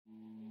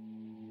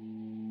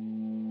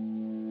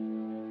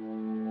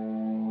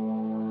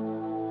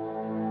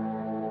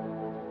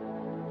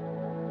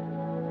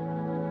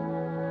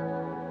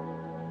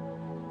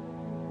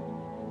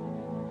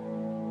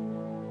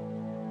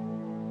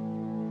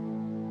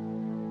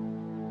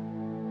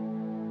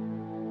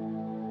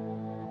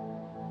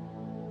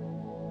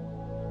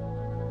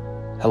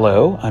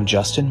Hello, I'm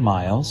Justin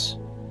Miles,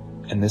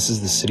 and this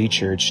is the City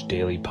Church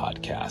Daily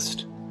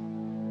Podcast.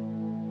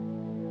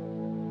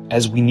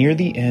 As we near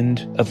the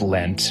end of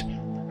Lent,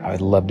 I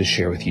would love to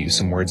share with you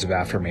some words of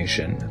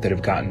affirmation that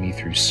have gotten me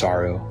through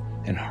sorrow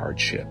and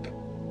hardship.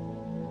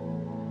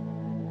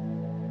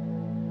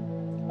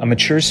 A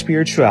mature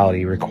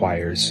spirituality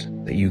requires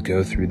that you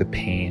go through the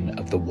pain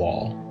of the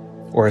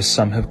wall, or as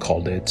some have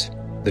called it,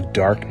 the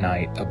dark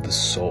night of the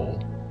soul.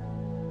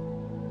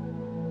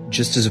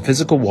 Just as a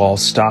physical wall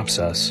stops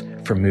us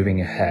from moving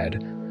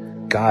ahead,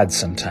 God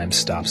sometimes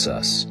stops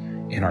us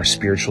in our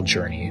spiritual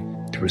journey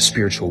through a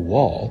spiritual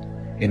wall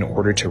in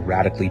order to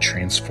radically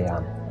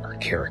transform our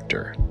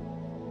character.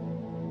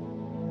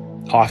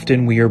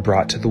 Often we are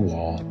brought to the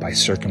wall by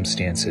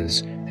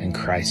circumstances and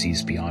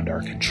crises beyond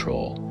our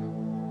control.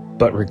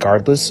 But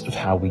regardless of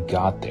how we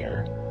got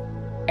there,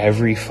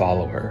 every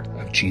follower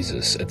of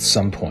Jesus at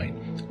some point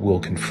will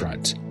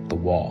confront the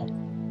wall.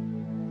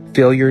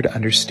 Failure to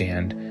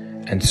understand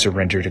and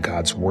surrender to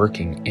God's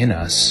working in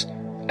us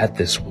at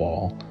this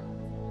wall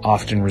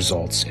often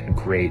results in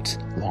great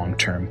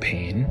long-term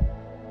pain,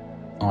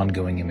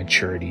 ongoing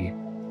immaturity,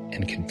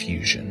 and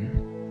confusion.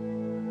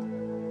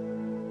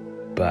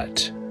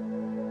 But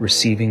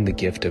receiving the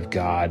gift of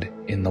God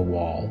in the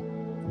wall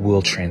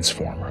will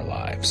transform our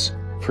lives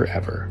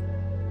forever.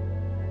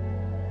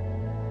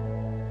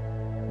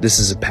 This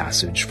is a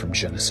passage from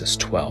Genesis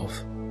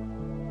 12.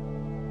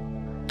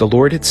 The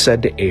Lord had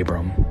said to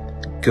Abram,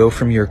 "Go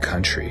from your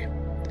country,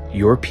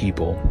 your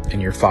people,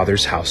 and your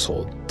father's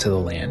household to the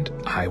land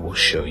I will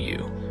show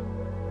you.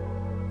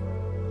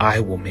 I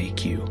will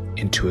make you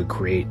into a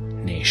great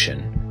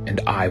nation,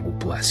 and I will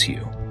bless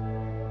you.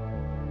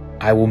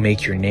 I will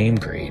make your name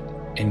great,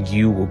 and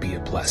you will be a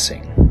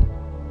blessing.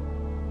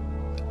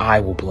 I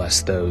will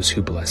bless those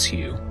who bless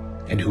you,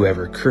 and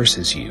whoever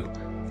curses you,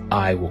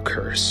 I will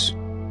curse.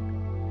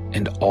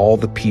 And all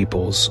the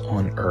peoples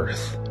on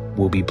earth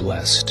will be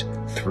blessed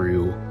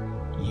through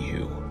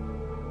you."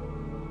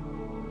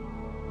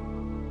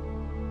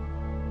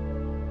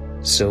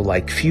 So,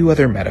 like few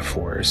other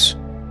metaphors,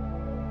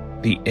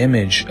 the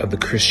image of the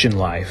Christian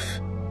life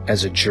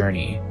as a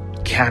journey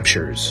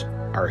captures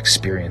our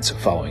experience of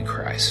following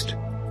Christ.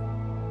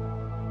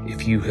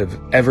 If you have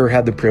ever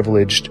had the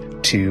privilege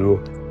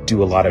to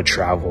do a lot of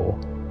travel,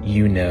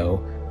 you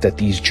know that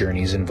these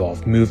journeys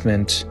involve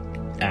movement,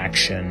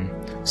 action,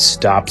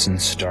 stops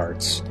and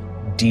starts,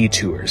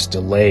 detours,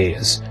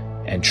 delays,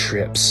 and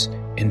trips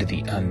into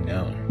the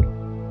unknown.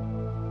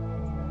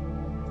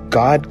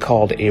 God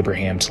called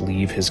Abraham to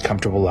leave his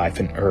comfortable life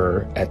in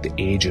Ur at the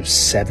age of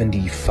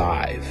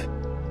 75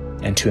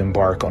 and to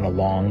embark on a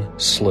long,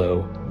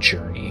 slow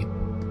journey.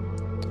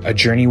 A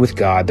journey with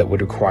God that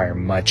would require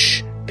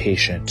much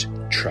patient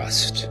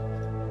trust.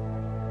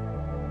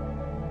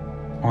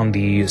 On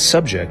the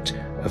subject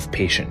of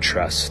patient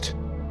trust,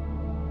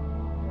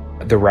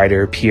 the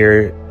writer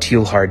Pierre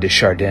Teilhard de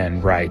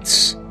Chardin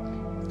writes,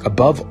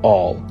 "Above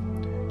all,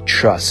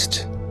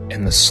 trust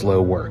in the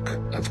slow work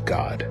of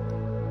God.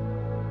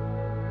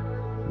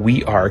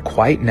 We are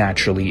quite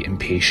naturally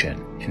impatient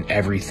in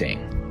everything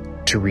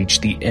to reach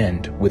the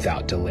end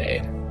without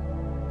delay.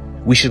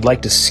 We should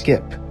like to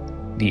skip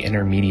the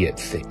intermediate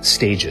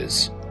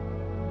stages.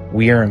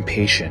 We are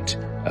impatient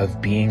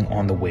of being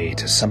on the way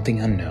to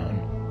something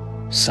unknown,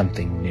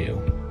 something new.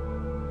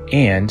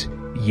 And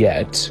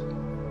yet,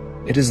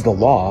 it is the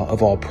law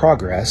of all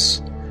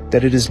progress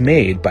that it is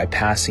made by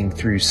passing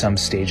through some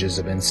stages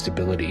of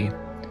instability,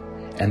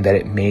 and that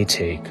it may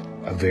take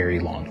a very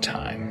long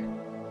time.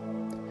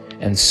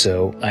 And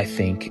so I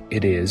think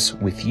it is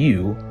with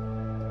you,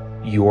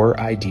 your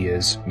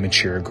ideas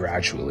mature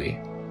gradually.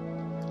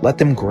 Let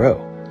them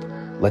grow.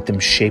 Let them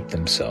shape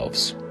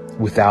themselves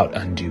without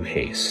undue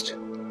haste.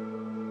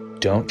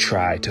 Don't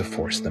try to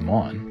force them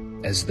on,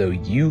 as though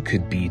you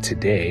could be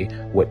today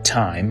what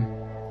time,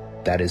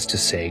 that is to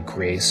say,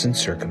 grace and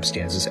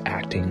circumstances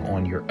acting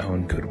on your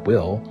own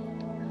goodwill,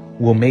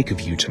 will make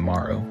of you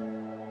tomorrow.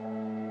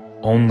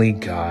 Only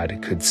God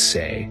could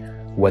say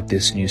what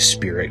this new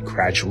spirit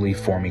gradually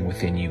forming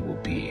within you will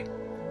be.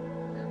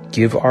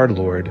 Give our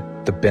Lord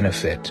the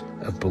benefit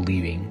of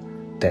believing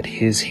that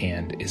His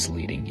hand is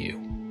leading you,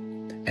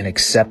 and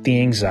accept the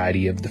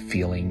anxiety of the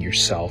feeling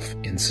yourself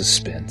in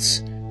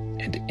suspense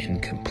and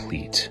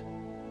incomplete."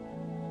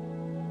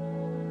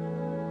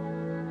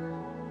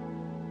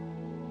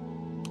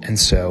 And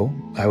so,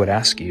 I would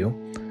ask you,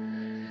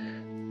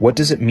 what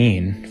does it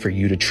mean for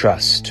you to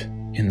trust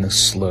in the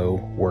slow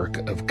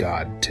work of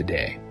God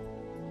today?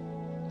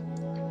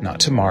 Not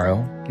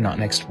tomorrow, not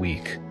next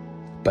week,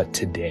 but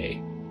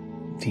today,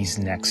 these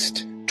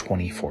next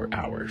 24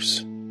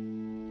 hours.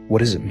 What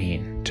does it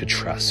mean to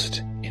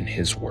trust in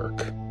His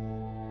work?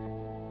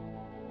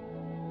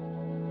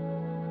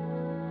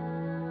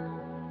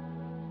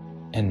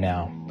 And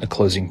now, a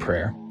closing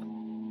prayer.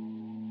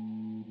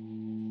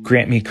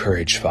 Grant me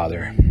courage,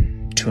 Father,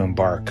 to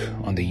embark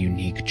on the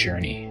unique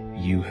journey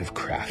you have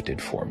crafted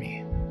for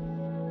me.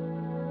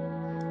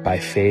 By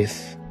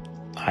faith,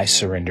 I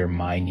surrender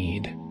my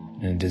need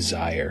and a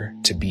desire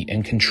to be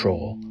in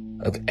control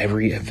of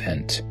every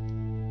event,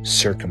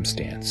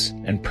 circumstance,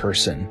 and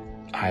person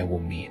I will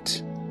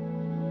meet.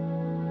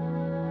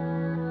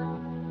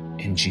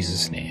 In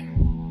Jesus'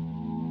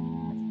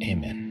 name,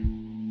 amen.